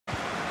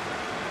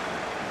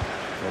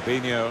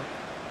Fabinho.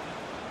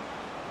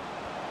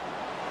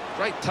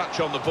 Great touch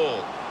on the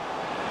ball.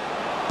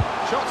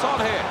 Shots on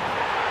here.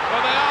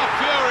 Well, they are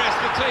furious,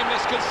 the team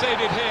that's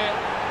conceded here,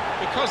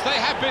 because they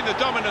have been the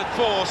dominant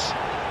force,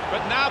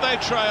 but now they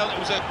trail. It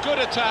was a good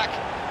attack.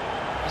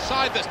 A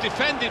side that's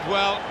defended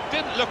well,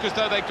 didn't look as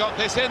though they got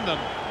this in them,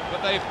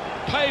 but they've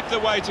paved the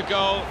way to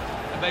goal,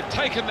 and they've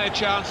taken their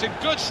chance in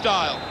good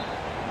style.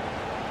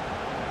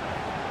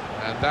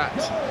 And that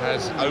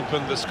has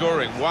opened the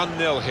scoring.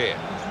 1-0 here.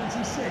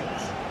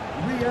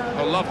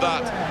 I love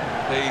that.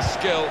 The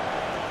skill,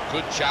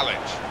 good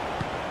challenge.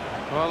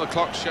 Well, the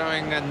clock's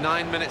showing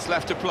 9 minutes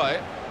left to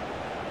play.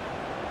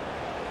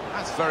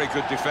 That's very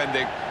good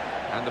defending,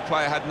 and the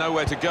player had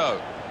nowhere to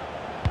go.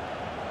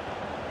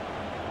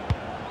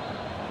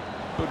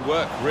 Good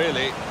work,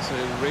 really, to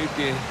read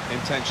the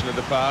intention of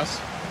the pass.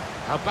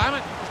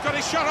 Albaman has got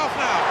his shot off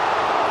now.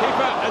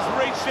 Keeper has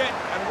reached it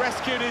and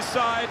rescued his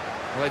side.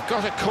 Well, they've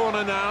got a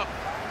corner now,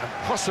 and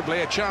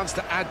possibly a chance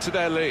to add to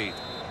their lead.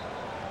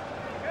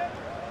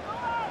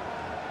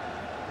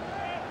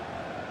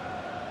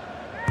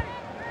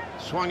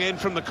 Swung in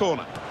from the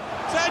corner.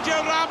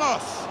 Sergio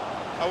Ramos!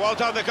 Oh, well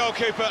done, the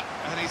goalkeeper,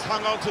 and he's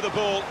hung on to the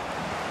ball.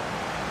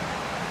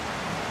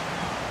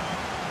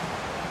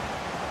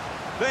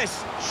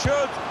 This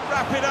should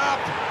wrap it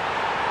up.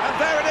 And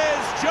there it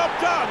is, job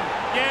done.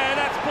 Yeah,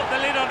 that's put the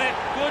lid on it.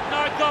 Good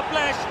night, God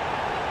bless.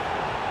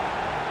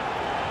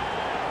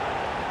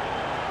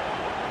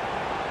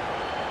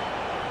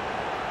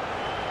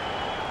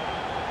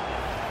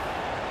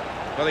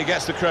 Well, he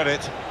gets the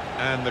credit,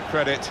 and the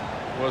credit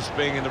was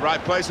being in the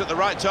right place at the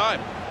right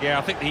time. Yeah,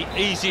 I think the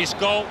easiest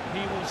goal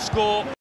he will score.